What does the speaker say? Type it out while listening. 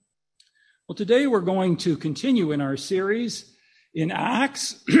Well, today we're going to continue in our series in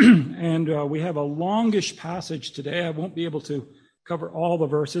Acts, and we have a longish passage today. I won't be able to cover all the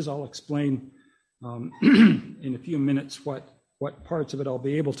verses. I'll explain in a few minutes what parts of it I'll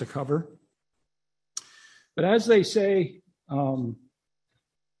be able to cover. But as they say on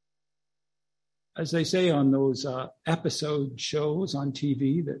those episode shows on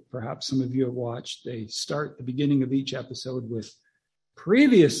TV that perhaps some of you have watched, they start the beginning of each episode with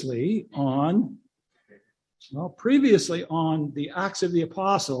previously on the Acts of the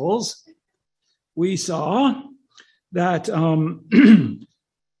Apostles, we saw that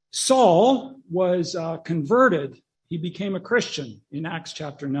Saul was converted. He became a Christian in Acts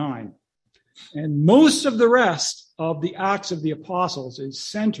chapter 9. And most of the rest of the Acts of the Apostles is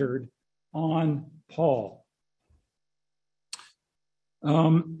centered on Paul.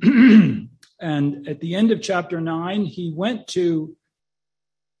 And at the end of chapter 9, he went to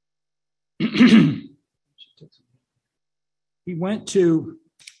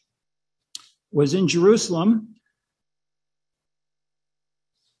was in Jerusalem.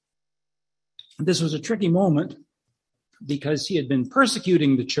 This was a tricky moment because he had been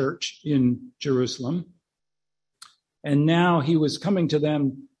persecuting the church in Jerusalem, and now he was coming to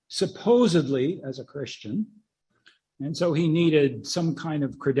them supposedly as a Christian, and so he needed some kind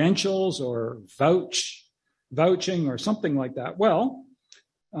of credentials or vouching or something like that. Well,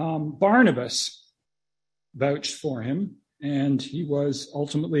 Barnabas vouched for him, and he was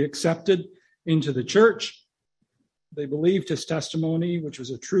ultimately accepted into the church. They believed his testimony, which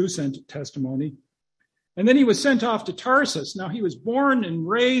was a true testimony. And then he was sent off to Tarsus. Now, he was born and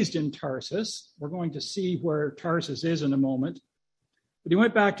raised in Tarsus. We're going to see where Tarsus is in a moment. But he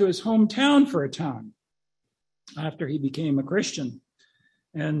went back to his hometown for a time after he became a Christian.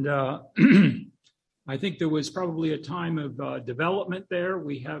 And I think there was probably a time of development there.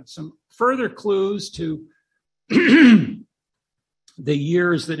 We have some further clues to the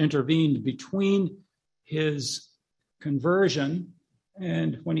years that intervened between his conversion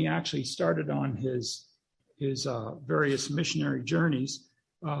and when he actually started on his various missionary journeys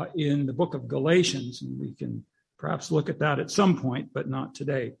in the book of Galatians. And we can perhaps look at that at some point, but not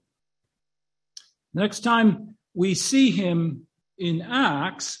today. Next time we see him in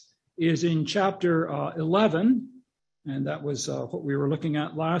Acts is in chapter 11, and that was what we were looking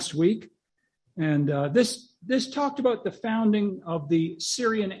at last week. And this talked about the founding of the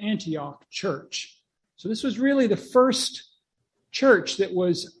Syrian Antioch church. So this was really the first church that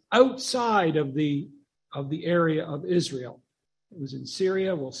was outside of the area of Israel. It was in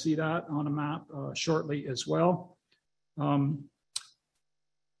Syria. We'll see that on a map shortly as well. The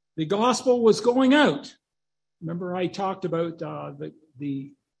gospel was going out. Remember, I talked about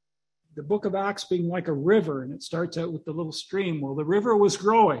the book of Acts being like a river, and it starts out with the little stream. Well, the river was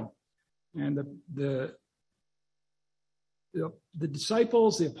growing, and the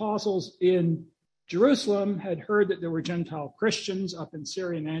disciples, the apostles in Jerusalem had heard that there were Gentile Christians up in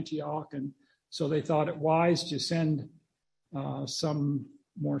Syrian Antioch, and so they thought it wise to send some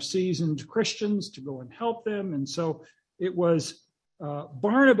more seasoned Christians to go and help them. And so it was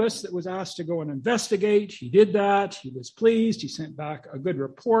Barnabas that was asked to go and investigate. He did that. He was pleased. He sent back a good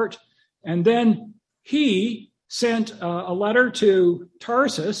report. And then he sent a letter to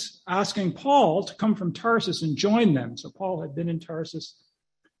Tarsus asking Paul to come from Tarsus and join them. So Paul had been in Tarsus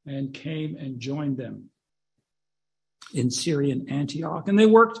and came and joined them in Syrian Antioch. And they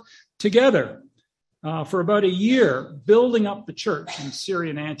worked together for about a year, building up the church in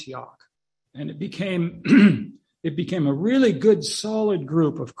Syrian Antioch. And it became a really good, solid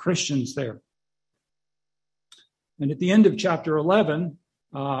group of Christians there. And at the end of chapter 11,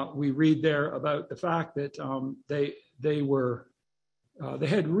 we read there about the fact that they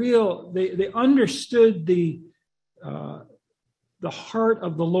understood the heart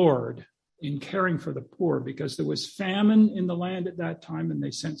of the Lord in caring for the poor, because there was famine in the land at that time, and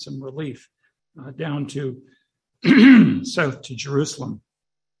they sent some relief down to south to Jerusalem.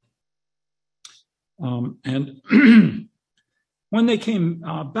 And when they came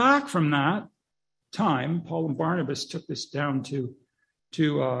back from that time, Paul and Barnabas took this down to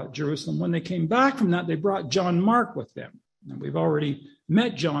Jerusalem. When they came back from that, they brought John Mark with them. And we've already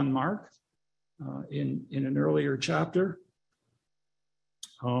met John Mark in an earlier chapter.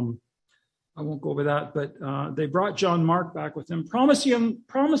 I won't go over that, but they brought John Mark back with them,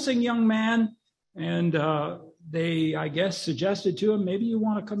 promising young man, and they, I guess, suggested to him, maybe you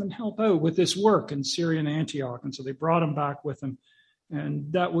want to come and help out with this work in Syrian Antioch. And so they brought him back with them,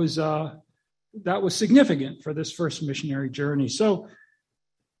 and that was significant for this first missionary journey. So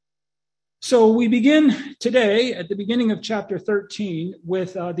So we begin today at the beginning of chapter 13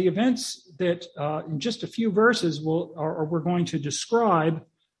 with the events that in just a few verses we're going to describe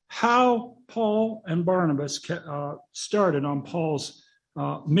how Paul and Barnabas started on Paul's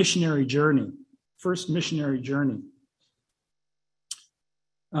missionary journey, first missionary journey.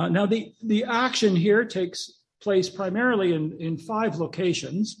 Now the action here takes place primarily in 5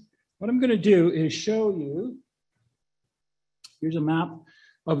 locations. What I'm going to do is show you, here's a map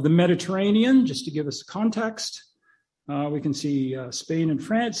of the Mediterranean, just to give us context. We can see Spain and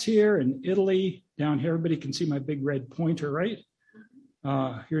France here, and Italy down here. Everybody can see my big red pointer, right?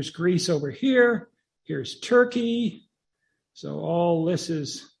 Here's Greece over here. Here's Turkey. So all this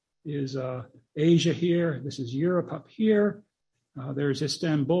is Asia here. This is Europe up here. There's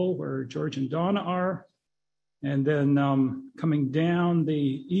Istanbul, where George and Donna are. And then coming down the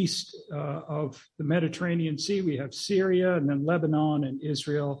east of the Mediterranean Sea, we have Syria, and then Lebanon and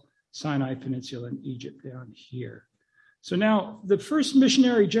Israel, Sinai Peninsula, and Egypt down here. So now the first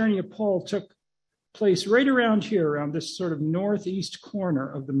missionary journey of Paul took place right around here, around this sort of northeast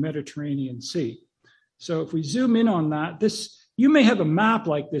corner of the Mediterranean Sea. So if we zoom in on that, you may have a map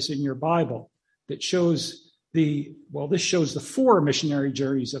like this in your Bible that shows this shows the 4 missionary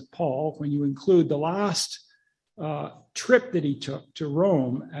journeys of Paul. When you include the last trip that he took to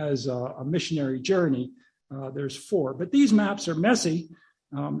Rome as a missionary journey, there's 4. But these maps are messy.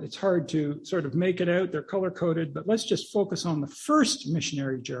 It's hard to sort of make it out. They're color-coded. But let's just focus on the first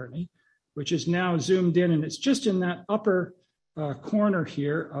missionary journey, which is now zoomed in. And it's just in that upper corner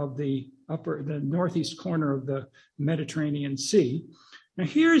here of the northeast corner of the Mediterranean Sea. Now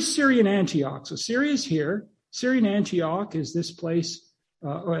here's Syrian Antioch. So Syria's here. Syrian Antioch is this place.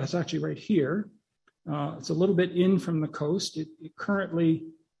 It's actually right here. It's a little bit in from the coast. It currently,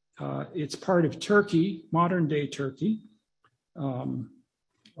 it's part of Turkey, modern day Turkey,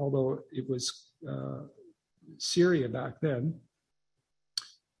 although it was Syria back then.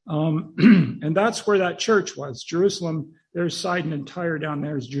 And that's where that church was. Jerusalem, there's Sidon and Tyre down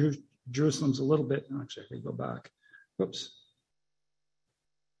there. Jerusalem's a little bit, actually I can go back. Whoops.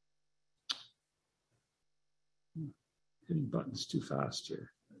 Hitting buttons too fast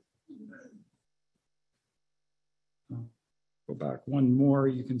here. Go back one more,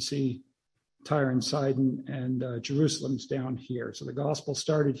 you can see Tyre and Sidon, and Jerusalem's down here. So the gospel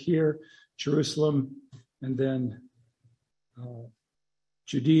started here, Jerusalem, and then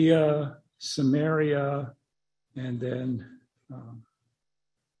Judea, Samaria, and then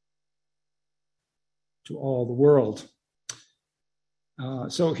to all the world.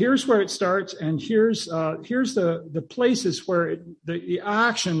 So here's where it starts, and here's the places where the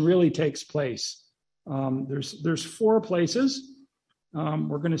action really takes place. There's 4 places.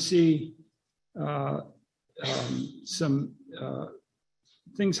 We're going to see some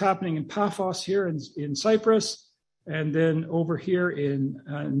things happening in Paphos here in Cyprus, and then over here in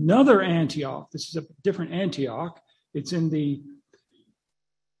another Antioch. This is a different Antioch. It's in the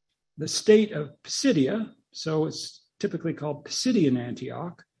state of Pisidia, so it's typically called Pisidian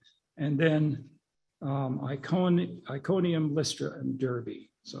Antioch, and then Iconium, Lystra, and Derbe.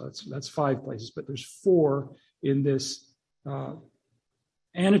 So that's 5 places, but there's 4 in this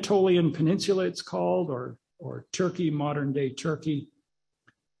Anatolian Peninsula, it's called, or Turkey, modern day Turkey.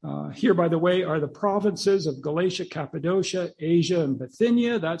 Here, by the way, are the provinces of Galatia, Cappadocia, Asia, and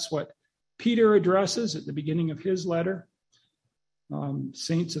Bithynia. That's what Peter addresses at the beginning of his letter.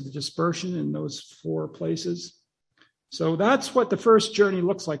 Saints of the dispersion in those 4 places. So that's what the first journey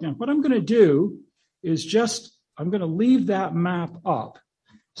looks like. Now, what I'm going to do is I'm going to leave that map up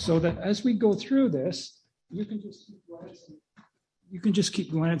so that as we go through this, you can just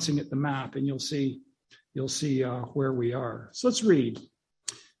keep glancing at the map, and you'll see where we are. So let's read.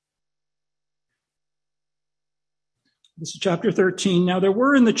 This is chapter 13. Now there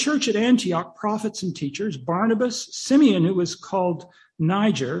were in the church at Antioch prophets and teachers: Barnabas, Simeon, who was called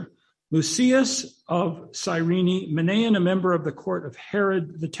Niger, Lucius of Cyrene, Manaen, a member of the court of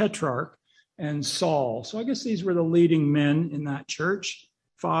Herod the Tetrarch, and Saul. So I guess these were the leading men in that church,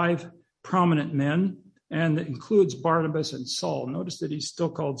 5 prominent men, and it includes Barnabas and Saul. Notice that he's still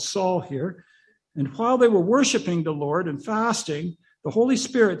called Saul here. And while they were worshiping the Lord and fasting, the Holy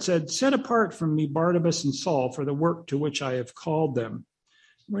Spirit said, "Set apart from me Barnabas and Saul for the work to which I have called them."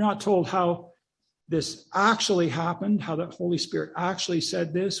 We're not told how this actually happened, how the Holy Spirit actually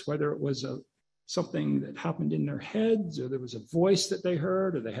said this, whether it was something that happened in their heads, or there was a voice that they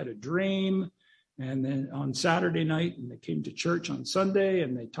heard, or they had a dream. And then on Saturday night, and they came to church on Sunday,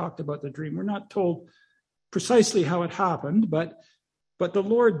 and they talked about the dream. We're not told precisely how it happened, but the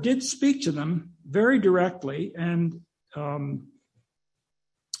Lord did speak to them very directly, and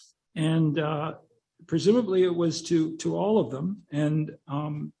And presumably it was to all of them, and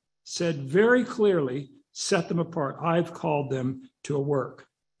said very clearly, set them apart. I've called them to a work.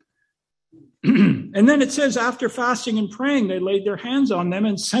 And then it says, after fasting and praying, they laid their hands on them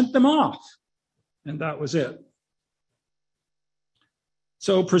and sent them off. And that was it.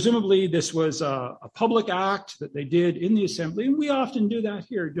 So presumably this was a public act that they did in the assembly. And we often do that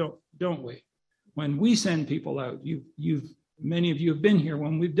here, don't we? When we send people out, many of you have been here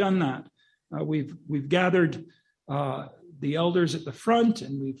when we've done that. We've gathered the elders at the front,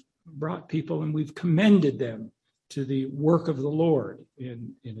 and we've brought people and we've commended them to the work of the Lord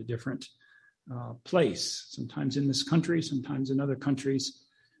in a different place, sometimes in this country, sometimes in other countries.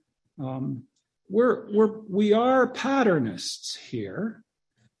 We are patternists here.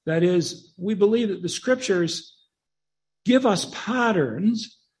 That is, we believe that the scriptures give us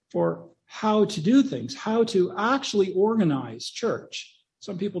patterns for how to do things, how to actually organize church.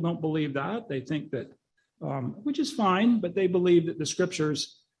 Some people don't believe that. They think that, which is fine, but they believe that the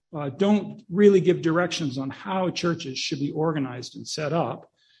scriptures don't really give directions on how churches should be organized and set up.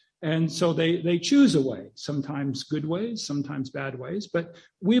 And so they choose a way, sometimes good ways, sometimes bad ways. But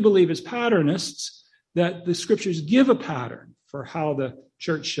we believe as patternists that the scriptures give a pattern for how the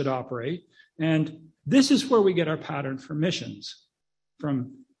church should operate. And this is where we get our pattern for missions,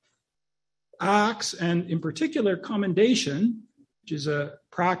 from Acts, and in particular commendation, which is a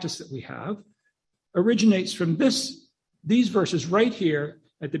practice that we have, originates from these verses right here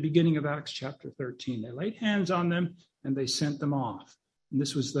at the beginning of Acts chapter 13. They laid hands on them and they sent them off. And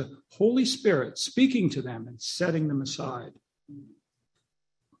this was the Holy Spirit speaking to them and setting them aside.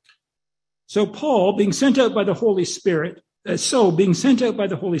 So Paul, being sent out by the Holy Spirit,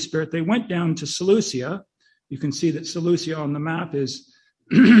 they went down to Seleucia. You can see that Seleucia on the map is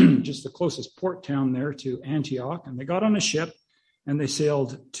just the closest port town there to Antioch. And they got on a ship and they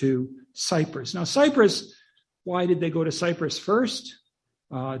sailed to Cyprus. Now, Cyprus, why did they go to Cyprus first?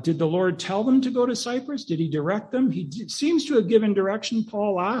 Did the Lord tell them to go to Cyprus? Did he direct them? He seems to have given direction.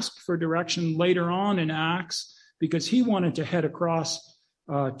 Paul asked for direction later on in Acts because he wanted to head across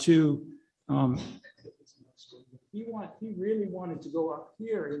he really wanted to go up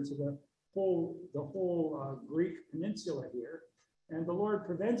here into the whole Greek peninsula here. And the Lord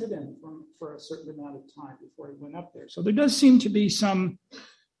prevented him for a certain amount of time before he went up there. So there does seem to be some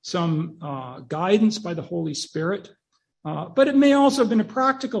guidance by the Holy Spirit. But it may also have been a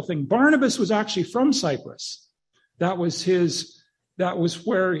practical thing. Barnabas was actually from Cyprus. That was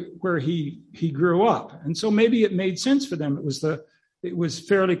where he grew up. And so maybe it made sense for them. It was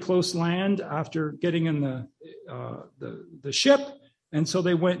fairly close land after getting in the ship. And so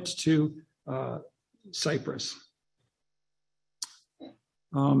they went to Cyprus.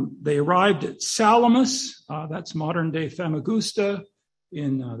 They arrived at Salamis. That's modern day Famagusta.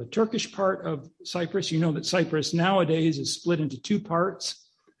 In the Turkish part of Cyprus. You know that Cyprus nowadays is split into two parts.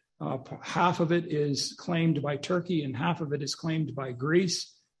 Half of it is claimed by Turkey and half of it is claimed by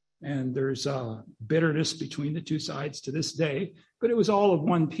Greece. And there's bitterness between the two sides to this day. But it was all of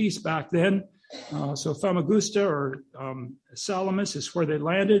one piece back then. So Famagusta or Salamis is where they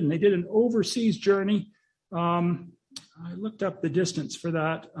landed, and they did an overseas journey. I looked up the distance for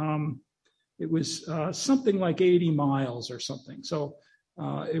that. It was something like 80 miles or something. So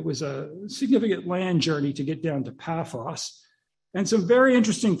it was a significant land journey to get down to Paphos. And some very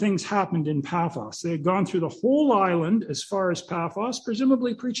interesting things happened in Paphos. They had gone through the whole island as far as Paphos,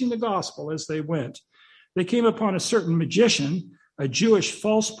 presumably preaching the gospel as they went. They came upon a certain magician, a Jewish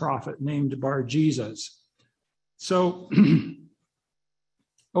false prophet named Bar-Jesus. So,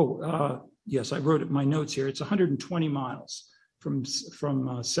 yes, I wrote it in my notes here. It's 120 miles from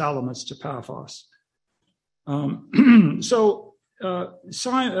Salamis to Paphos.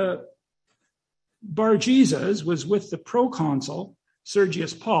 Bar-Jesus was with the proconsul,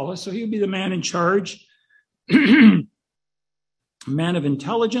 Sergius Paulus, so he would be the man in charge, a man of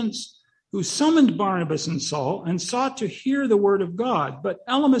intelligence, who summoned Barnabas and Saul and sought to hear the word of God. But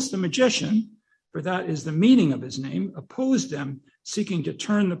Elymas the magician, for that is the meaning of his name, opposed them, seeking to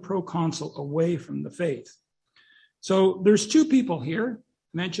turn the proconsul away from the faith. So there's two people here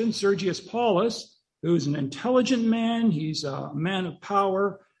mentioned, Sergius Paulus, who's an intelligent man. He's a man of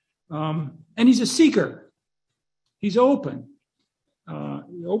power, and he's a seeker. He's open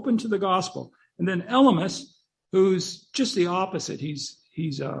to the gospel. And then Elymas, who's just the opposite.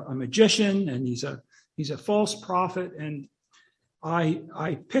 He's a magician, and he's a false prophet. And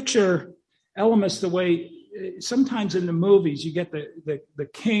I picture Elymas the way sometimes in the movies you get the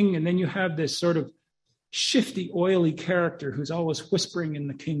king, and then you have this sort of shifty, oily character who's always whispering in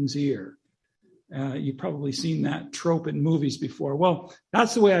the king's ear. You've probably seen that trope in movies before. Well,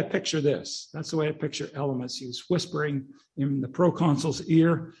 that's the way I picture this. That's the way I picture Elymas. He was whispering in the proconsul's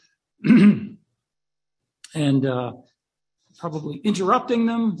ear and probably interrupting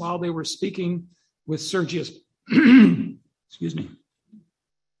them while they were speaking with Sergius. Excuse me.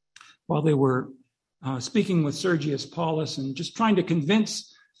 While they were speaking with Sergius Paulus and just trying to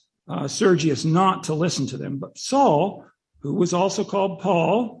convince Sergius not to listen to them. But Saul, who was also called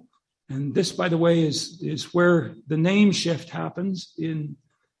Paul, and this, by the way, is where the name shift happens in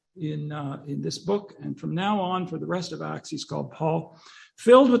this book. And from now on, for the rest of Acts, he's called Paul,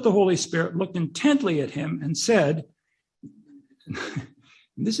 filled with the Holy Spirit, looked intently at him and said,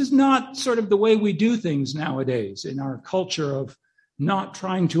 this is not sort of the way we do things nowadays in our culture of not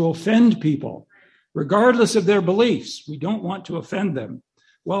trying to offend people, regardless of their beliefs. We don't want to offend them.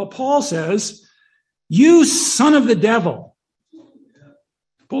 Well, Paul says, you son of the devil,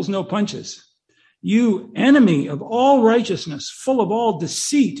 pulls no punches. You enemy of all righteousness, full of all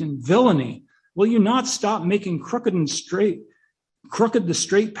deceit and villainy, will you not stop making crooked the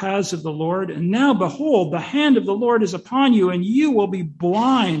straight paths of the Lord? And now, behold, the hand of the Lord is upon you, and you will be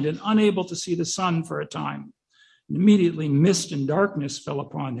blind and unable to see the sun for a time. And immediately mist and darkness fell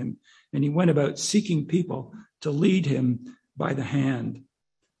upon him, and he went about seeking people to lead him by the hand.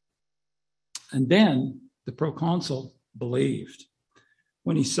 And then the proconsul believed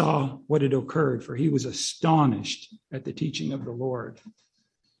when he saw what had occurred, for he was astonished at the teaching of the Lord.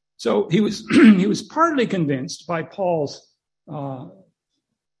 So he was partly convinced by Paul's power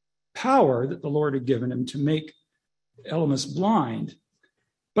that the Lord had given him to make Elymas blind,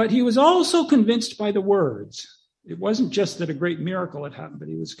 but he was also convinced by the words. It wasn't just that a great miracle had happened, but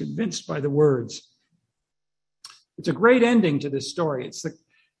he was convinced by the words. It's a great ending to this story. It's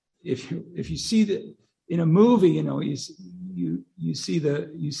if you see that in a movie, you see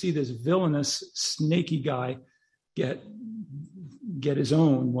this villainous, snaky guy get his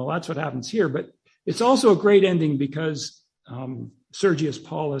own. Well, that's what happens here. But it's also a great ending because Sergius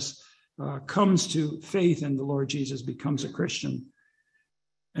Paulus comes to faith in the Lord Jesus, becomes a Christian.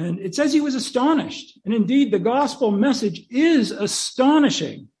 And it says he was astonished. And indeed, the gospel message is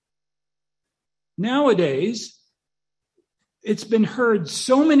astonishing. Nowadays, it's been heard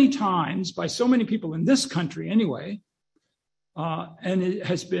so many times by so many people in this country anyway, and it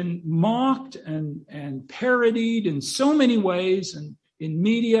has been mocked and parodied in so many ways and in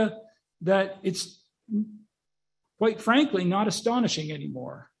media that it's, quite frankly, not astonishing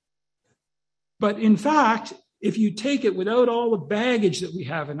anymore. But in fact, if you take it without all the baggage that we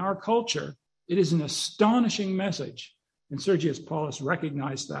have in our culture, it is an astonishing message. And Sergius Paulus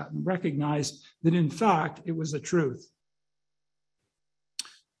recognized that and recognized that, in fact, it was the truth.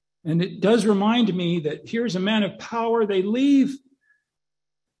 And it does remind me that here's a man of power. They leave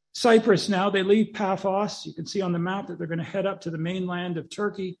Cyprus now. They leave Paphos. You can see on the map that they're going to head up to the mainland of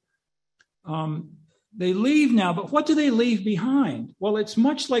Turkey. They leave now, but what do they leave behind? Well, it's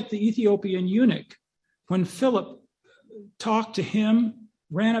much like the Ethiopian eunuch. When Philip talked to him,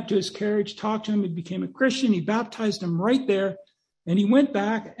 ran up to his carriage, talked to him, he became a Christian, he baptized him right there, and he went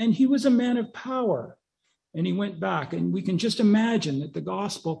back, and he was a man of power. And he went back, and we can just imagine that the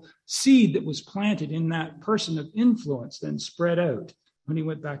gospel seed that was planted in that person of influence then spread out when he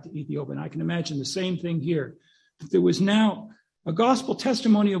went back to Ethiopia. And I can imagine the same thing here. That there was now a gospel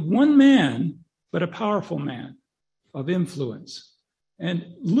testimony of one man, but a powerful man of influence. And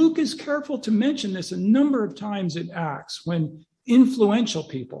Luke is careful to mention this a number of times in Acts when influential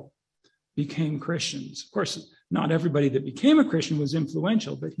people became Christians. Of course, not everybody that became a Christian was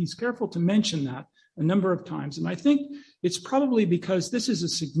influential, but he's careful to mention that a number of times. And I think it's probably because this is a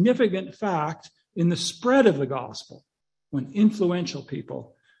significant fact in the spread of the gospel when influential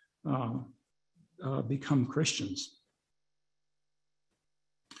people become Christians.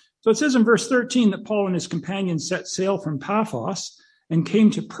 So it says in verse 13 that Paul and his companions set sail from Paphos and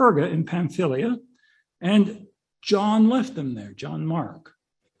came to Perga in Pamphylia, and John left them there, John Mark.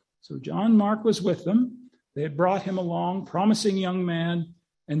 So John Mark was with them. They had brought him along, promising young man,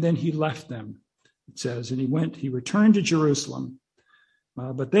 and then he left them, it says, and he returned to Jerusalem.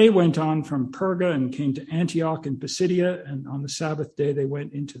 But they went on from Perga and came to Antioch in Pisidia, and on the Sabbath day they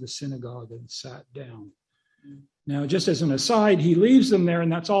went into the synagogue and sat down. Now, just as an aside, he leaves them there,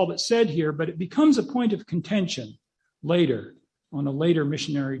 and that's all that's said here, but it becomes a point of contention later, on a later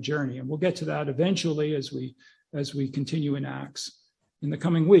missionary journey. And we'll get to that eventually as we continue in Acts in the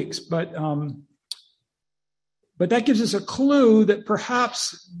coming weeks. But that gives us a clue that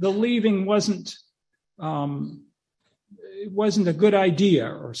perhaps the leaving wasn't a good idea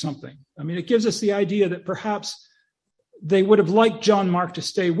or something. I mean, it gives us the idea that perhaps they would have liked John Mark to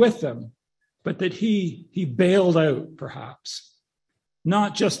stay with them, but that he bailed out, perhaps.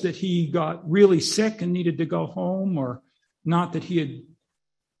 Not just that he got really sick and needed to go home, or not that he had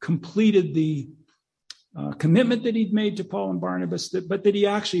completed the commitment that he'd made to Paul and Barnabas, but that he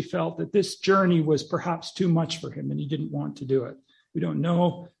actually felt that this journey was perhaps too much for him and he didn't want to do it. We don't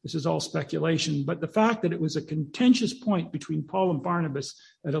know. This is all speculation. But the fact that it was a contentious point between Paul and Barnabas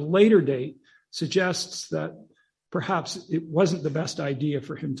at a later date suggests that perhaps it wasn't the best idea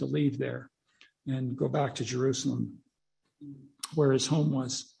for him to leave there and go back to Jerusalem, where his home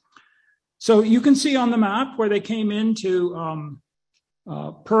was. So you can see on the map where they came into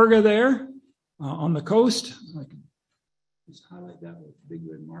Perga there on the coast. I can just highlight that with a big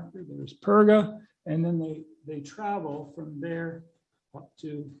red marker. There's Perga. And then they travel from there up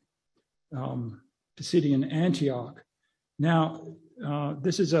to Pisidian Antioch. Now,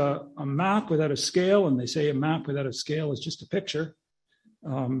 this is a map without a scale, and they say a map without a scale is just a picture.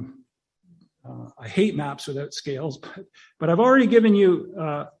 I hate maps without scales, but I've already given you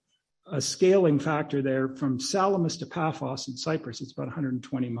a scaling factor there from Salamis to Paphos in Cyprus. It's about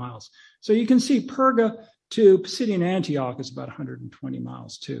 120 miles. So you can see Perga to Pisidian Antioch is about 120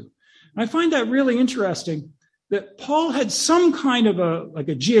 miles too. And I find that really interesting, that Paul had some kind of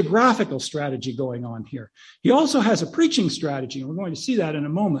a geographical strategy going on here. He also has a preaching strategy, and we're going to see that in a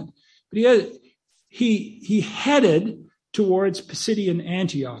moment. But he headed towards Pisidian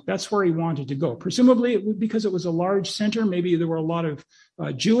Antioch. That's where he wanted to go. Presumably because it was a large center. Maybe there were a lot of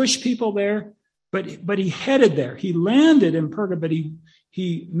Jewish people there, but he headed there. He landed in Perga, but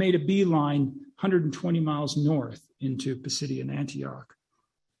he made a beeline 120 miles north into Pisidian Antioch.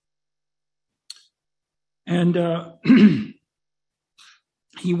 And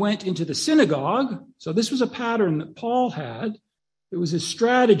he went into the synagogue. So this was a pattern that Paul had. It was his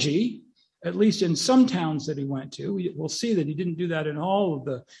strategy, at least in some towns that he went to. We'll see that he didn't do that in all of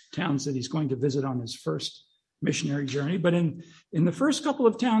the towns that he's going to visit on his first missionary journey. But in the first couple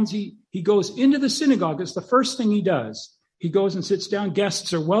of towns, he goes into the synagogue. It's the first thing he does. He goes and sits down.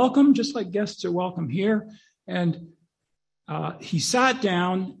 Guests are welcome, just like guests are welcome here. And he sat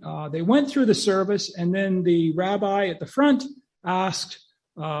down. They went through the service, and then the rabbi at the front asked,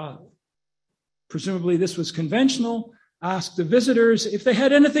 presumably this was conventional, asked the visitors if they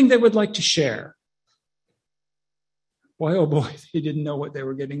had anything they would like to share. Boy, oh boy, they didn't know what they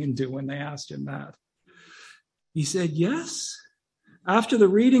were getting into when they asked him that. He said, yes. After the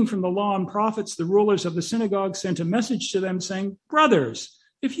reading from the law and prophets, the rulers of the synagogue sent a message to them saying, brothers,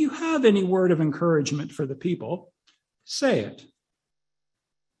 if you have any word of encouragement for the people, say it.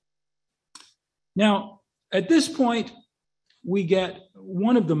 Now, at this point, we get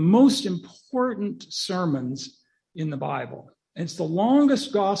one of the most important sermons in the Bible. It's the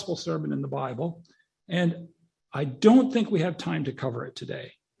longest gospel sermon in the Bible, and I don't think we have time to cover it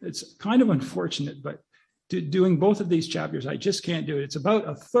today. It's kind of unfortunate, but doing both of these chapters, I just can't do it. It's about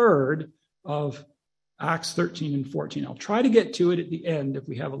a third of Acts 13 and 14. I'll try to get to it at the end if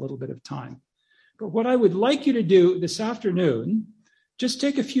we have a little bit of time. But what I would like you to do this afternoon, just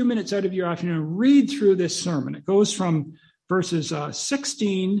take a few minutes out of your afternoon and read through this sermon. It goes from verses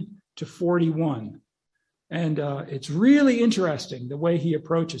 16 to 41. And it's really interesting the way he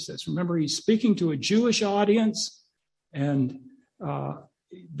approaches this. Remember, he's speaking to a Jewish audience, and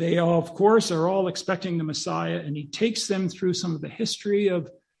they, of course, are all expecting the Messiah, and he takes them through some of the history of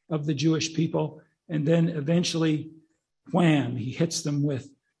the Jewish people, and then eventually, wham, he hits them with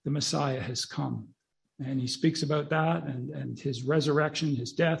the Messiah has come. And he speaks about that and his resurrection,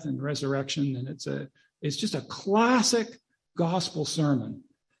 his death and resurrection, and it's just a classic gospel sermon.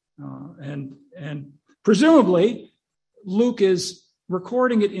 And presumably, Luke is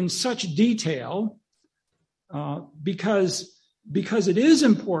recording it in such detail because it is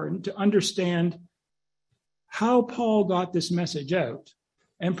important to understand how Paul got this message out.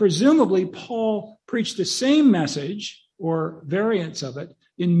 And presumably, Paul preached the same message or variants of it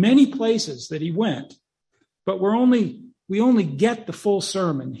in many places that he went. But we only get the full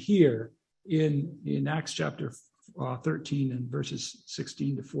sermon here in Acts chapter 13 and verses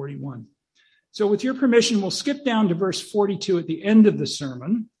 16 to 41. So with your permission, we'll skip down to verse 42 at the end of the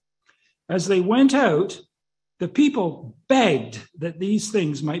sermon. As they went out, the people begged that these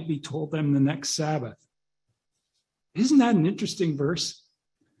things might be told them the next Sabbath. Isn't that an interesting verse?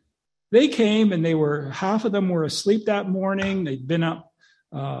 They came and half of them were asleep that morning. They'd been up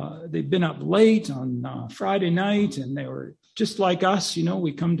late on Friday night, and they were just like us. You know,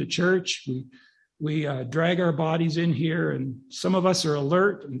 we come to church, we drag our bodies in here, and some of us are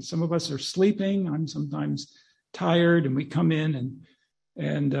alert and some of us are sleeping. I'm sometimes tired, and we come in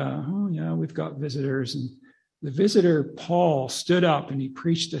and oh yeah, we've got visitors, the visitor, Paul, stood up and he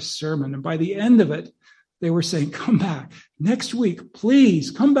preached a sermon. And by the end of it, they were saying, come back next week,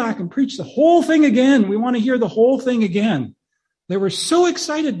 please come back and preach the whole thing again. We want to hear the whole thing again. They were so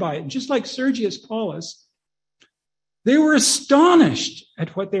excited by it. And just like Sergius Paulus, they were astonished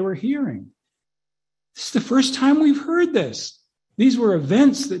at what they were hearing. This is the first time we've heard this. These were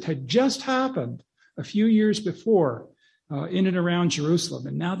events that had just happened a few years before in and around Jerusalem.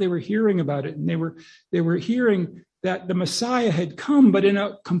 And now they were hearing about it. And they were hearing that the Messiah had come, but in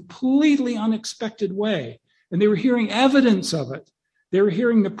a completely unexpected way. And they were hearing evidence of it. They were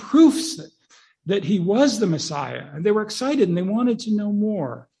hearing the proofs that he was the Messiah. And they were excited and they wanted to know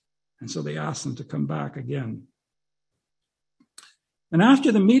more. And so they asked them to come back again. And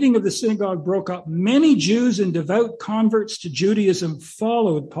after the meeting of the synagogue broke up, many Jews and devout converts to Judaism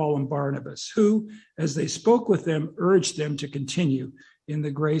followed Paul and Barnabas, who, as they spoke with them, urged them to continue in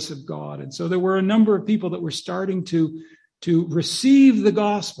the grace of God. And so there were a number of people that were starting to receive the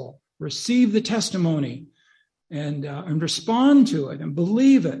gospel, receive the testimony, and respond to it and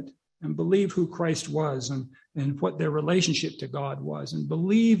believe who Christ was and what their relationship to God was, and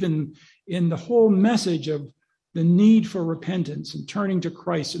believe in the whole message of the need for repentance and turning to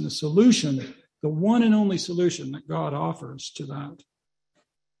Christ and the solution, the one and only solution that God offers to that.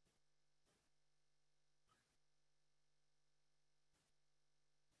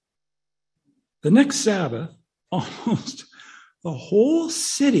 The next Sabbath, almost the whole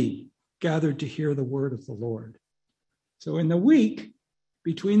city gathered to hear the word of the Lord. So in the week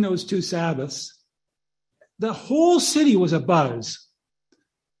between those two Sabbaths, the whole city was abuzz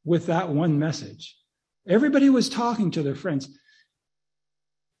with that one message. Everybody was talking to their friends.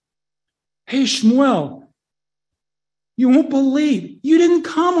 Hey, Shmuel, you won't believe. You didn't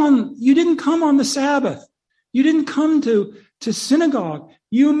come on the Sabbath. You didn't come to synagogue.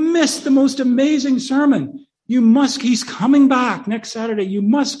 You missed the most amazing sermon. He's coming back next Saturday. You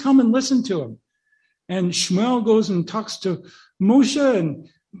must come and listen to him. And Shmuel goes and talks to Moshe, and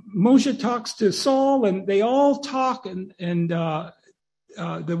Moshe talks to Saul, and they all talk, and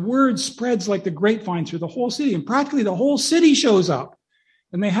the word spreads like the grapevine through the whole city, and practically the whole city shows up.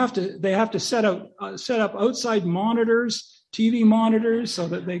 And they have to set up outside monitors, TV monitors, so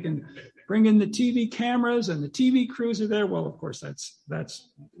that they can bring in the TV cameras, and the TV crews are there. Well, of course,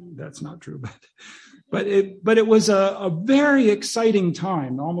 that's not true, but it was a very exciting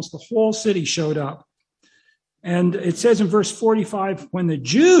time. Almost the whole city showed up. And it says in verse 45, when the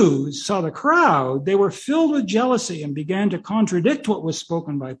Jews saw the crowd, they were filled with jealousy and began to contradict what was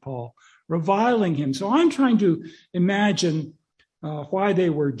spoken by Paul, reviling him. So I'm trying to imagine why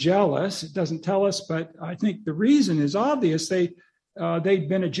they were jealous. It doesn't tell us, but I think the reason is obvious. They'd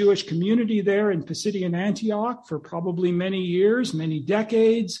been a Jewish community there in Pisidian Antioch for probably many years, many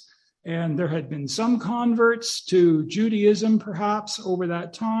decades. And there had been some converts to Judaism, perhaps, over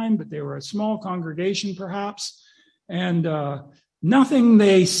that time, but they were a small congregation, perhaps. And nothing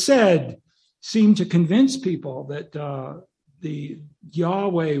they said seemed to convince people that the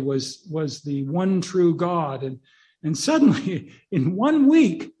Yahweh was the one true God. And suddenly, in 1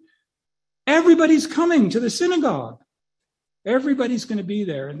 week, everybody's coming to the synagogue. Everybody's going to be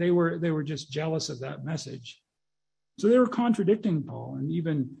there. And they were just jealous of that message. So they were contradicting Paul and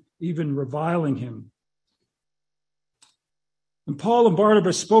even reviling him. And Paul and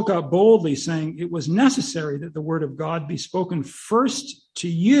Barnabas spoke out boldly, saying it was necessary that the word of God be spoken first to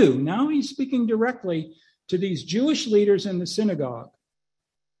you. Now he's speaking directly to these Jewish leaders in the synagogue.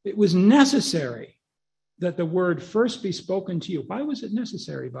 It was necessary that the word first be spoken to you. Why was it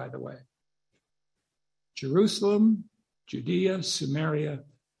necessary, by the way? Jerusalem, Judea, Samaria,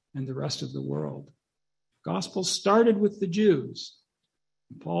 and the rest of the world. Gospel started with the Jews.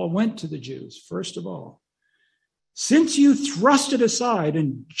 Paul went to the Jews, first of all. Since you thrust it aside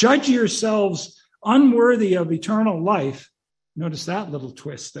and judge yourselves unworthy of eternal life, notice that little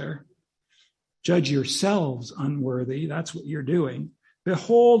twist there. Judge yourselves unworthy, that's what you're doing.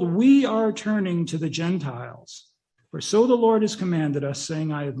 Behold, we are turning to the Gentiles. For so the Lord has commanded us,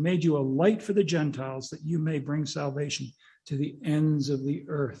 saying, I have made you a light for the Gentiles, that you may bring salvation to the ends of the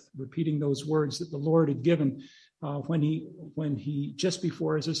earth. Repeating those words that the Lord had given when he just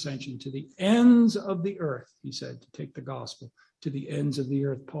before his ascension, to the ends of the earth, he said, to take the gospel to the ends of the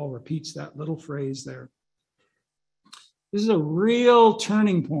earth. Paul repeats that little phrase there. This is a real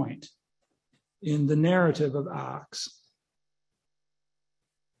turning point in the narrative of Acts.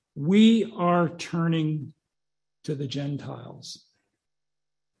 We are turning to the Gentiles.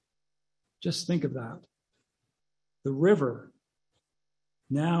 Just think of that. The river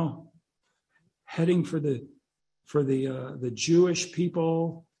now heading for the Jewish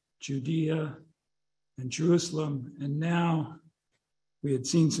people, Judea and Jerusalem. And now we had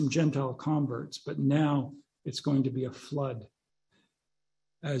seen some Gentile converts, but now it's going to be a flood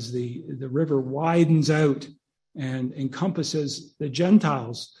as the river widens out and encompasses the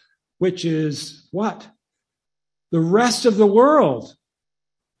Gentiles, which is what? The rest of the world.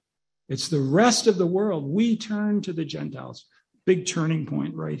 It's the rest of the world. We turn to the Gentiles. Big turning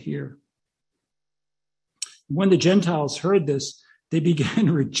point right here. When the Gentiles heard this, they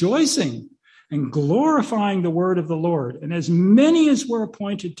began rejoicing and glorifying the word of the Lord. And as many as were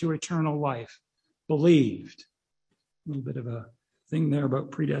appointed to eternal life believed. A little bit of a thing there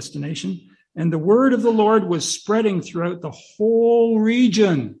about predestination. And the word of the Lord was spreading throughout the whole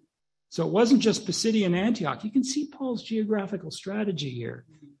region. So it wasn't just Pisidian Antioch. You can see Paul's geographical strategy here.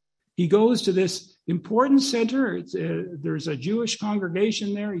 He goes to this important center. There's a Jewish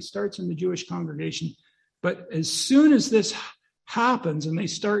congregation there. He starts in the Jewish congregation. But as soon as this happens and they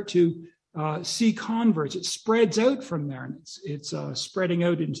start to see converts, it spreads out from there. And it's spreading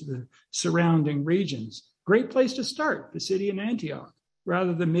out into the surrounding regions. Great place to start, Pisidian Antioch,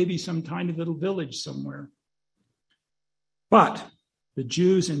 rather than maybe some tiny little village somewhere. But the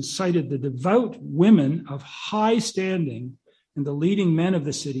Jews incited the devout women of high standing and the leading men of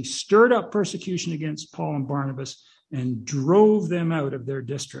the city, stirred up persecution against Paul and Barnabas, and drove them out of their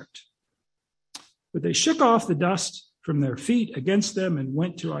district. But they shook off the dust from their feet against them and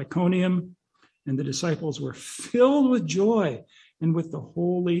went to Iconium, and the disciples were filled with joy and with the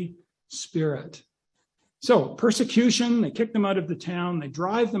Holy Spirit. So, persecution, they kick them out of the town, they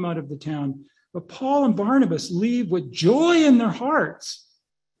drive them out of the town, but Paul and Barnabas leave with joy in their hearts.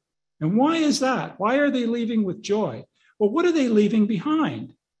 And why is that? Why are they leaving with joy? Well, what are they leaving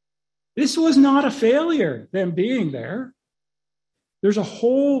behind? This was not a failure, them being there. There's a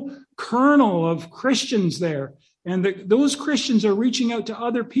whole kernel of Christians there. And those Christians are reaching out to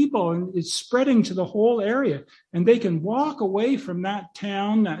other people, and it's spreading to the whole area. And they can walk away from that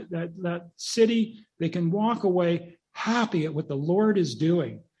town, that city. They can walk away happy at what the Lord is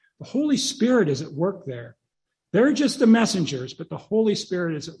doing. The Holy Spirit is at work there. They're just the messengers, but the Holy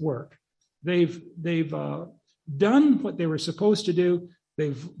Spirit is at work. They've done what they were supposed to do.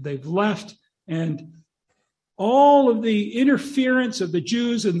 They've left, and all of the interference of the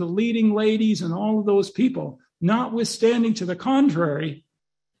Jews and the leading ladies and all of those people, notwithstanding to the contrary,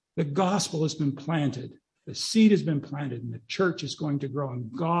 the gospel has been planted. The seed has been planted, and the church is going to grow,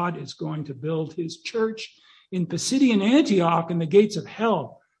 and God is going to build his church in Pisidian Antioch, and the gates of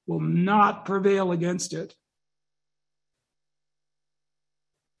hell will not prevail against it.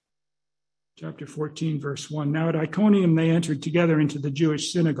 Chapter 14, verse 1. Now at Iconium they entered together into the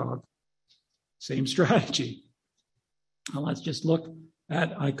Jewish synagogue. Same strategy. Now let's just look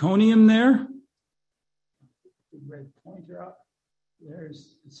at Iconium there. Big red pointer up.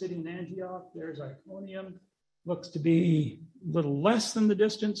 There's Pisidian Antioch. There's Iconium. Looks to be a little less than the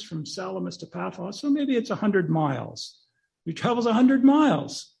distance from Salamis to Paphos, so maybe it's 100 miles. He travels 100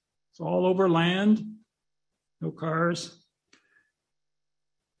 miles. It's all over land, no cars.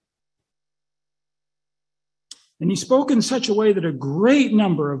 And he spoke in such a way that a great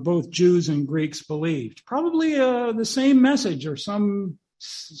number of both Jews and Greeks believed. Probably the same message or some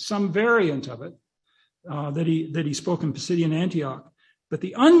variant of it that he spoke in Pisidian Antioch. But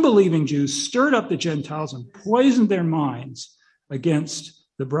the unbelieving Jews stirred up the Gentiles and poisoned their minds against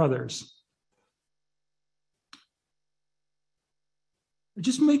the brothers. I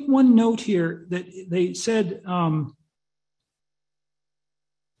just make one note here that they said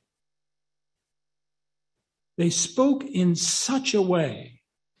they spoke in such a way.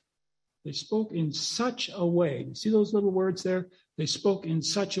 They spoke in such a way. You see those little words there? They spoke in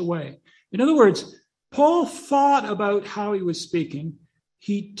such a way. In other words, Paul thought about how he was speaking.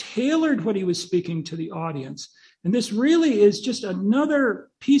 He tailored what he was speaking to the audience. And this really is just another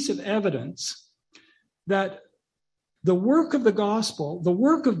piece of evidence that the work of the gospel, the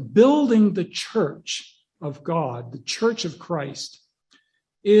work of building the church of God, the church of Christ,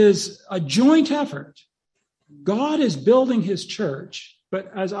 is a joint effort. God is building his church,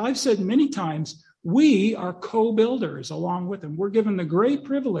 but as I've said many times, we are co-builders along with him. We're given the great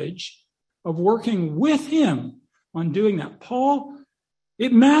privilege of working with him on doing that.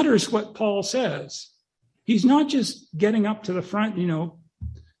 It matters what Paul says. He's not just getting up to the front,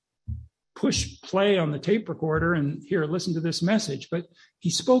 push play on the tape recorder and here, listen to this message. But he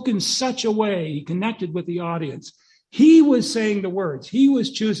spoke in such a way, he connected with the audience. He was saying the words, he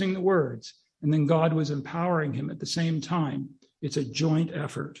was choosing the words, and then God was empowering him at the same time. It's a joint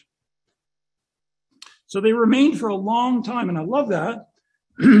effort. So they remained for a long time, and I love that.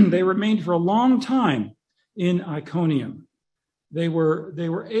 They remained for a long time in Iconium. They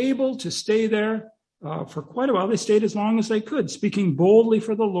were able to stay there for quite a while. They stayed as long as they could, speaking boldly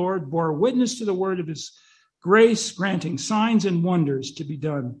for the Lord, bore witness to the word of his grace, granting signs and wonders to be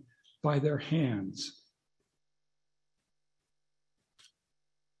done by their hands.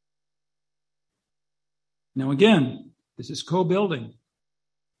 Now again, this is co-building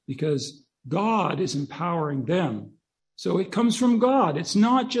because God is empowering them. So it comes from God. It's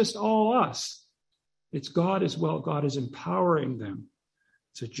not just all us. It's God as well. God is empowering them.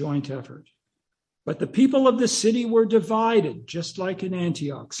 It's a joint effort. But the people of the city were divided, just like in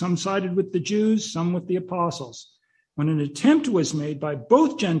Antioch. Some sided with the Jews, some with the apostles. When an attempt was made by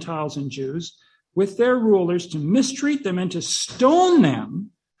both Gentiles and Jews with their rulers to mistreat them and to stone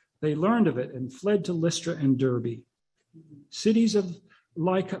them, they learned of it and fled to Lystra and Derbe, cities of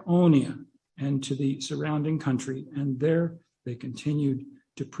Lycaonia, and to the surrounding country. And there they continued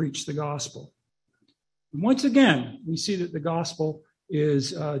to preach the gospel. And once again, we see that the gospel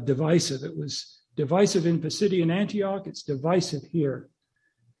is divisive. It was divisive in Pisidian Antioch. It's divisive here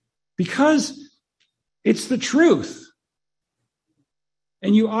because it's the truth.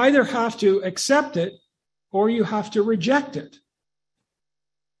 And you either have to accept it or you have to reject it.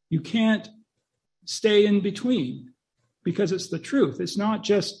 You can't stay in between because it's the truth. It's not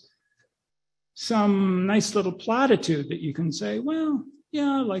just some nice little platitude that you can say, well,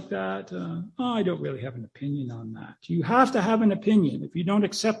 yeah, I like that. I don't really have an opinion on that. You have to have an opinion. If you don't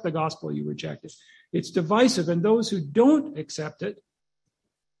accept the gospel, you reject it. It's divisive. And those who don't accept it,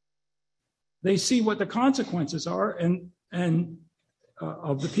 they see what the consequences are and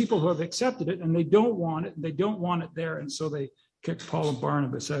of the people who have accepted it, and they don't want it. They don't want it there. And so they kicked Paul and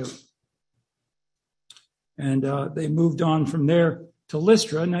Barnabas out. And they moved on from there to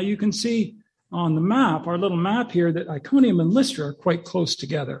Lystra. Now you can see on the map, our little map here, that Iconium and Lystra are quite close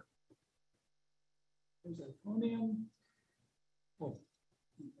together. There's Iconium. Oh,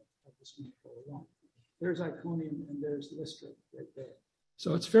 there's Iconium and there's Lystra right there.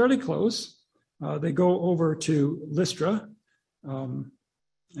 So it's fairly close. They go over to Lystra. And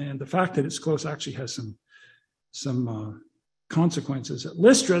the fact that it's close actually has some consequences. At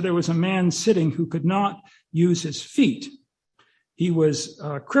Lystra, there was a man sitting who could not use his feet. He was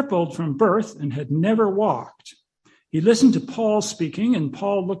crippled from birth and had never walked. He listened to Paul speaking, and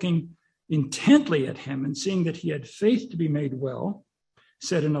Paul, looking intently at him and seeing that he had faith to be made well,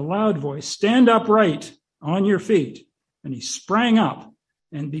 said in a loud voice, "Stand upright on your feet." And he sprang up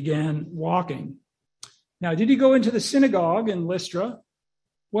and began walking. Now, did he go into the synagogue in Lystra?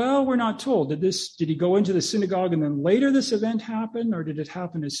 Well, we're not told. Did he go into the synagogue and then later this event happened, or did it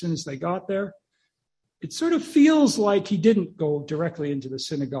happen as soon as they got there? It sort of feels like he didn't go directly into the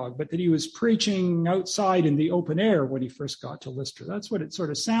synagogue, but that he was preaching outside in the open air when he first got to Lystra. That's what it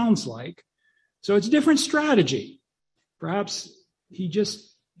sort of sounds like. So it's a different strategy. Perhaps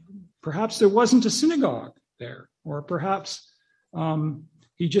there wasn't a synagogue there, or perhaps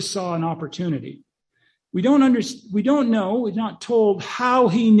he just saw an opportunity. We don't know. We're not told how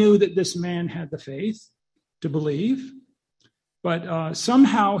he knew that this man had the faith to believe, but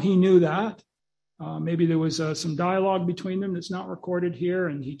somehow he knew that. Maybe there was some dialogue between them that's not recorded here,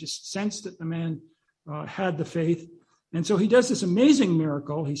 and he just sensed that the man had the faith. And so he does this amazing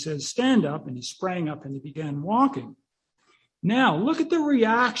miracle. He says, "Stand up," and he sprang up and he began walking. Now, look at the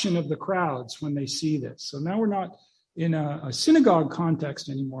reaction of the crowds when they see this. So now we're not in a synagogue context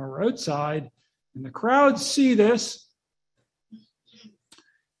anymore. We're outside, and the crowds see this,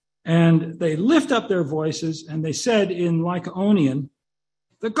 and they lift up their voices, and they said in Lycaonian,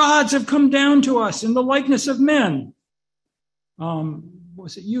 "The gods have come down to us in the likeness of men."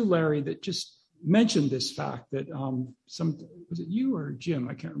 Was it you, Larry, that just mentioned this fact that was it you or Jim?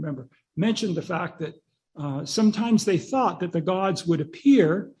 I can't remember. Mentioned the fact that sometimes they thought that the gods would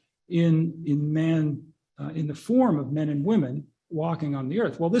appear in man in the form of men and women walking on the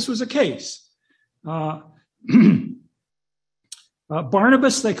earth. Well, this was a case.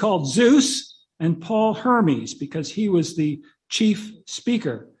 Barnabas they called Zeus, and Paul Hermes, because he was the chief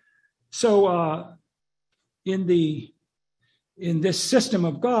speaker. So in this system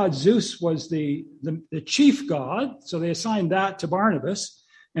of God, Zeus was the chief god, so they assigned that to Barnabas,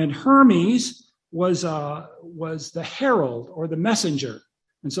 and Hermes was the herald or the messenger,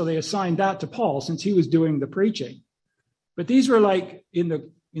 and so they assigned that to Paul since he was doing the preaching. But these were like in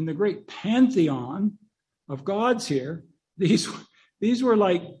the great pantheon of gods here. These were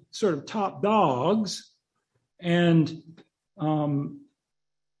like sort of top dogs, and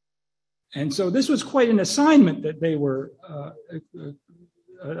so this was quite an assignment that they were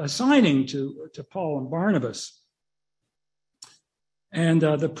assigning to Paul and Barnabas. And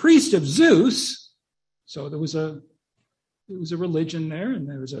the priest of Zeus, so there was a religion there, and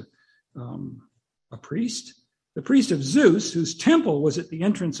there was a priest. The priest of Zeus, whose temple was at the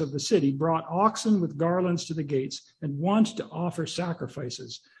entrance of the city, brought oxen with garlands to the gates and wanted to offer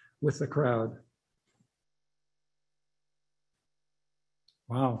sacrifices with the crowd.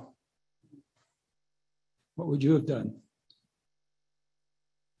 Wow. What would you have done?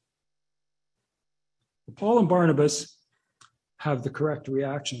 Paul and Barnabas have the correct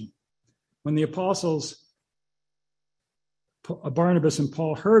reaction. When the apostles, Barnabas and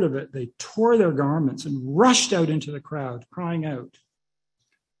Paul, heard of it, they tore their garments and rushed out into the crowd, crying out,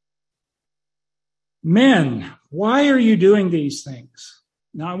 "Men, why are you doing these things?"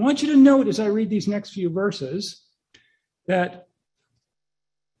 Now, I want you to note as I read these next few verses that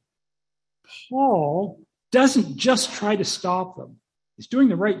Paul doesn't just try to stop them. He's doing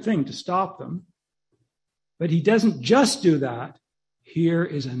the right thing to stop them, but he doesn't just do that. Here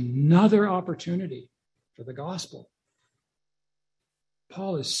is another opportunity for the gospel.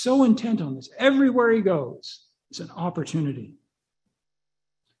 Paul is so intent on this. Everywhere he goes, it's an opportunity.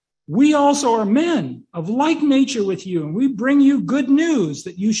 "We also are men of like nature with you, and we bring you good news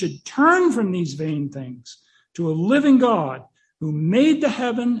that you should turn from these vain things to a living God who made the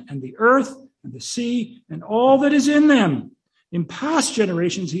heaven and the earth and the sea and all that is in them. In past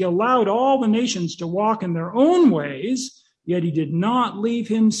generations, he allowed all the nations to walk in their own ways, yet he did not leave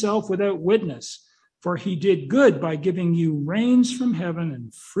himself without witness. For he did good by giving you rains from heaven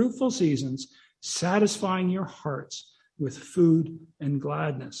and fruitful seasons, satisfying your hearts with food and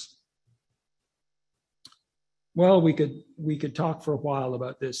gladness." Well, we could talk for a while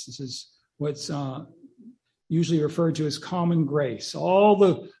about this. This is what's usually referred to as common grace. All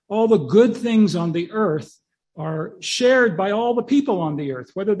the good things on the earth are shared by all the people on the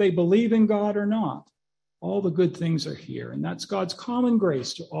earth, whether they believe in God or not. All the good things are here, and that's God's common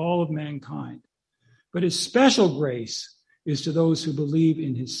grace to all of mankind. But his special grace is to those who believe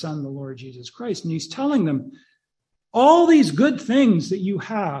in his Son, the Lord Jesus Christ. And he's telling them, all these good things that you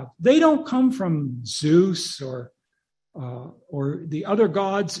have, they don't come from Zeus or the other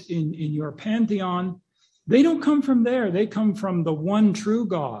gods in your pantheon. They don't come from there. They come from the one true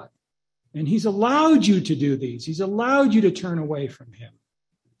God. And he's allowed you to do these. He's allowed you to turn away from him.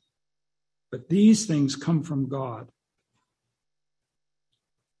 But these things come from God.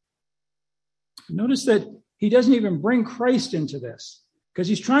 Notice that he doesn't even bring Christ into this because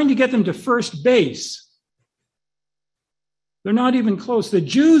he's trying to get them to first base. They're not even close. The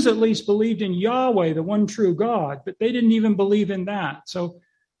Jews at least believed in Yahweh, the one true God, but they didn't even believe in that. So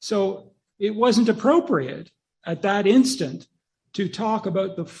it wasn't appropriate at that instant to talk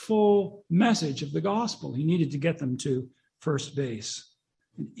about the full message of the gospel. He needed to get them to first base.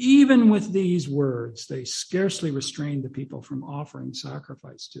 And even with these words, they scarcely restrained the people from offering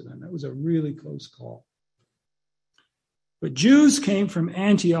sacrifice to them. That was a really close call. But Jews came from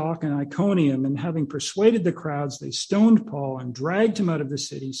Antioch and Iconium, and having persuaded the crowds, they stoned Paul and dragged him out of the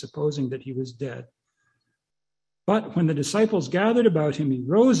city, supposing that he was dead. But when the disciples gathered about him, he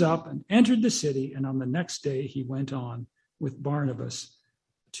rose up and entered the city, and on the next day he went on with Barnabas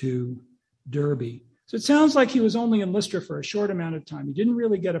to Derbe. So it sounds like he was only in Lystra for a short amount of time. He didn't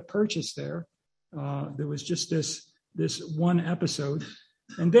really get a purchase there. There was just this one episode.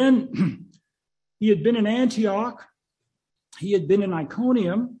 And then he had been in Antioch. He had been in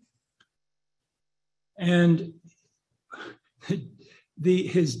Iconium. And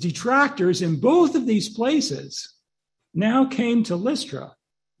his detractors in both of these places now came to Lystra.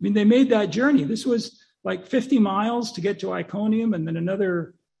 I mean, they made that journey. This was like 50 miles to get to Iconium, and then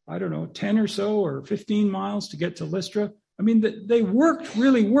another 10 or so or 15 miles to get to Lystra. I mean, they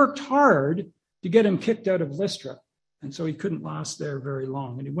really worked hard to get him kicked out of Lystra. And so he couldn't last there very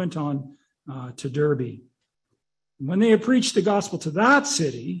long. And he went on to Derbe. When they had preached the gospel to that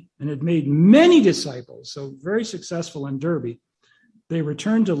city and had made many disciples, so very successful in Derbe, they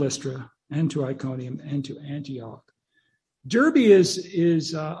returned to Lystra and to Iconium and to Antioch. Derbe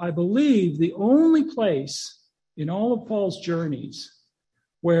is I believe, the only place in all of Paul's journeys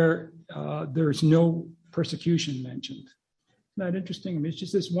where there's no persecution mentioned. Isn't that interesting? I mean, it's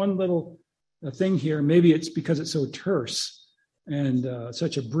just this one little thing here. Maybe it's because it's so terse and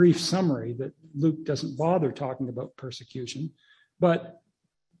such a brief summary that Luke doesn't bother talking about persecution. But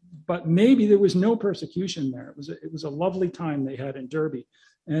maybe there was no persecution there. It was a lovely time they had in Derbe.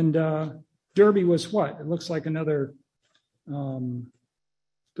 And Derbe was what? It looks like another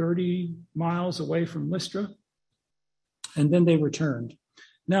 30 miles away from Lystra. And then they returned.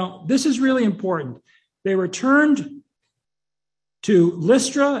 Now, this is really important. They returned to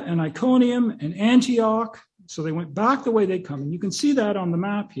Lystra and Iconium and Antioch. So they went back the way they'd come. And you can see that on the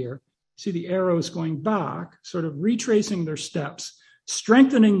map here. See the arrows going back, sort of retracing their steps.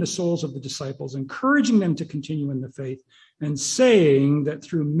 strengthening the souls of the disciples, encouraging them to continue in the faith, and saying that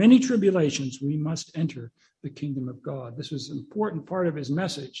through many tribulations we must enter the kingdom of God. This was an important part of his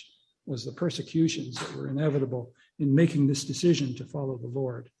message, was the persecutions that were inevitable in making this decision to follow the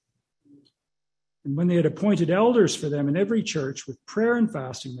Lord. And when they had appointed elders for them in every church with prayer and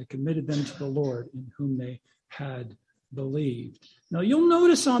fasting, they committed them to the Lord in whom they had believed. Now you'll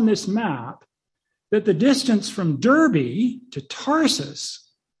notice on this map that the distance from Derbe to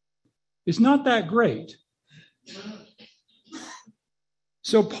Tarsus is not that great.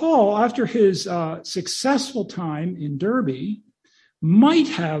 So Paul, after his successful time in Derbe, might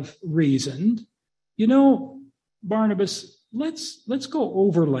have reasoned, Barnabas, let's go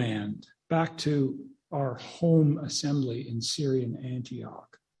overland back to our home assembly in Syrian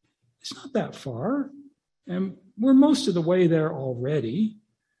Antioch. It's not that far, and we're most of the way there already.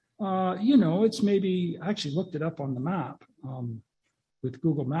 It's maybe, I actually looked it up on the map with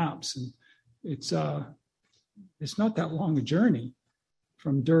Google Maps, and it's not that long a journey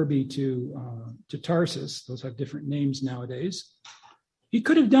from Derbe to Tarsus. Those have different names nowadays. He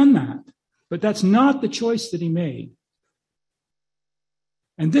could have done that, but that's not the choice that he made.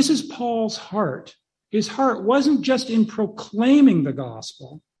 And this is Paul's heart. His heart wasn't just in proclaiming the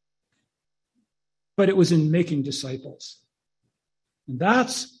gospel, but it was in making disciples. And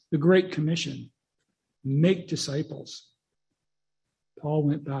that's the Great Commission. Make disciples. Paul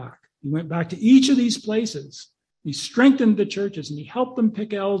went back. He went back to each of these places. He strengthened the churches and he helped them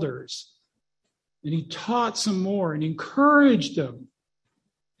pick elders. And he taught some more and encouraged them.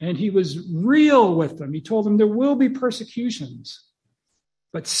 And he was real with them. He told them there will be persecutions,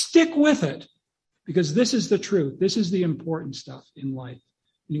 but stick with it because this is the truth. This is the important stuff in life.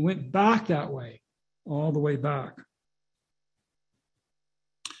 And he went back that way, all the way back.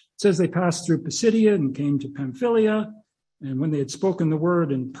 It says they passed through Pisidia and came to Pamphylia. And when they had spoken the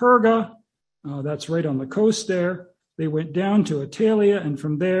word in Perga, that's right on the coast there, they went down to Attalia, and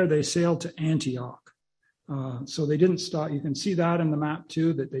from there they sailed to Antioch. So they didn't stop. You can see that in the map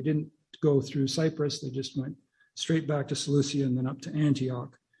too, that they didn't go through Cyprus. They just went straight back to Cilicia and then up to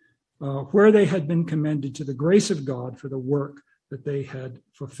Antioch, where they had been commended to the grace of God for the work that they had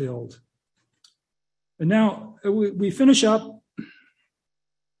fulfilled. And now we finish up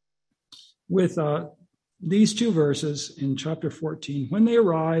with these two verses in chapter 14. When they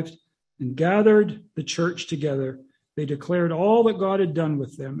arrived and gathered the church together, they declared all that God had done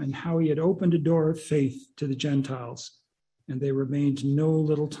with them and how he had opened a door of faith to the Gentiles. And they remained no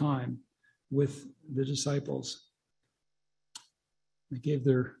little time with the disciples. They gave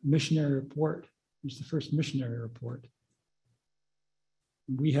their missionary report. It was the first missionary report.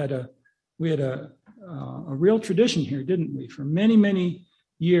 We had a real tradition here, didn't we? For many, many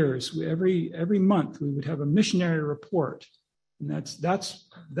years, every month we would have a missionary report. And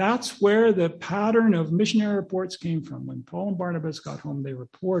that's where the pattern of missionary reports came from. When Paul and Barnabas got home, they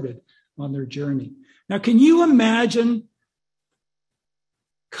reported on their journey. Now, can you imagine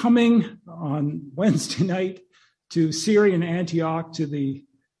coming on Wednesday night to Syrian Antioch to the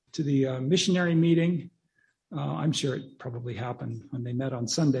missionary meeting? I'm sure it probably happened when they met on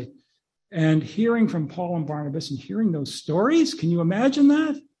Sunday. And hearing from Paul and Barnabas and hearing those stories, can you imagine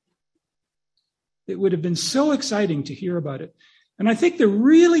that? It would have been so exciting to hear about it. And I think the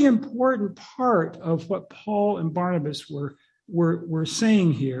really important part of what Paul and Barnabas were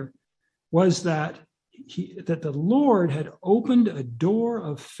saying here was that the Lord had opened a door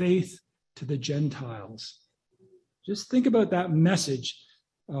of faith to the Gentiles. Just think about that message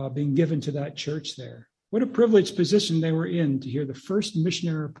being given to that church there. What a privileged position they were in to hear the first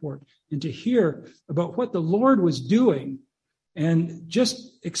missionary report and to hear about what the Lord was doing and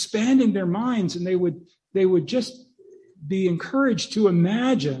just expanding their minds. And they would just be encouraged to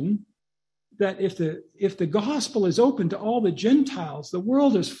imagine that if the gospel is open to all the Gentiles, the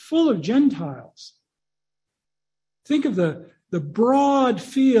world is full of Gentiles. Think of the broad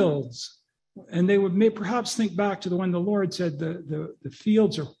fields. And they would perhaps think back to when the Lord said the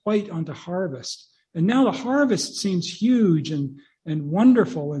fields are white unto harvest. And now the harvest seems huge and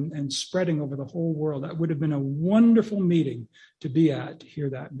wonderful and spreading over the whole world. That would have been a wonderful meeting to be at, to hear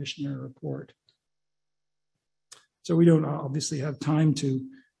that missionary report. So we don't obviously have time to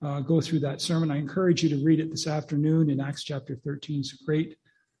go through that sermon. I encourage you to read it this afternoon in Acts chapter 13. It's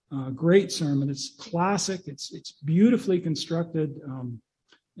a great sermon. It's classic. It's beautifully constructed.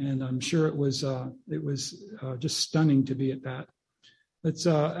 And I'm sure it was just stunning to be at that. Let's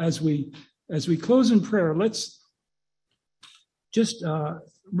as we close in prayer, let's just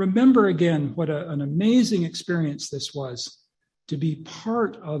remember again what an amazing experience this was to be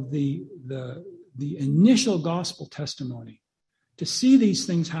part of the initial gospel testimony, to see these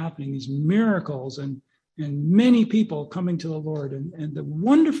things happening, these miracles, and many people coming to the Lord, and the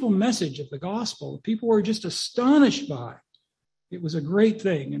wonderful message of the gospel, people were just astonished by. It was a great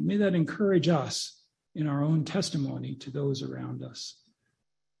thing, and may that encourage us in our own testimony to those around us.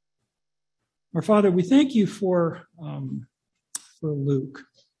 Our Father, we thank you for Luke,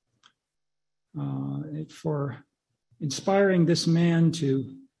 for inspiring this man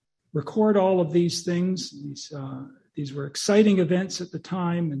to record all of these things. These were exciting events at the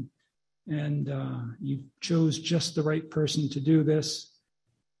time, and you chose just the right person to do this.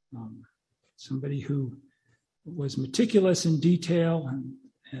 Somebody who was meticulous in detail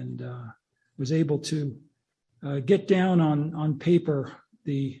and was able to get down on paper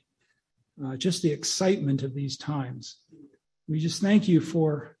just the excitement of these times. We just thank you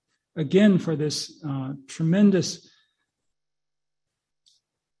for this tremendous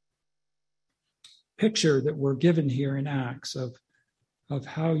picture that we're given here in Acts of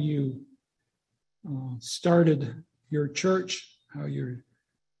how you started your church, how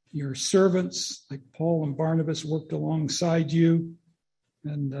your servants like Paul and Barnabas worked alongside you,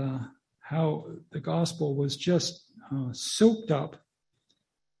 and how the gospel was just soaked up.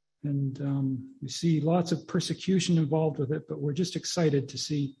 And we see lots of persecution involved with it, but we're just excited to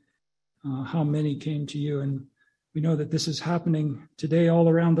see how many came to you. And we know that this is happening today all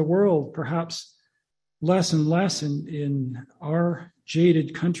around the world, perhaps less and less in our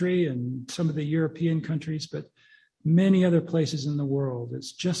jaded country and some of the European countries, but many other places in the world.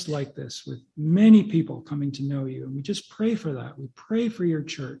 It's just like this, with many people coming to know you. And we just pray for that. We pray for your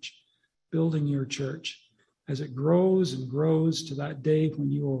church, building your church as it grows and grows to that day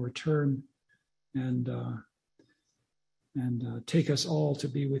when you will return and take us all to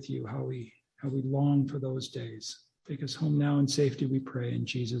be with you, how we long for those days. Take us home now in safety, we pray in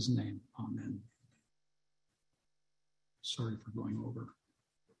Jesus' name. Amen. Sorry for going over.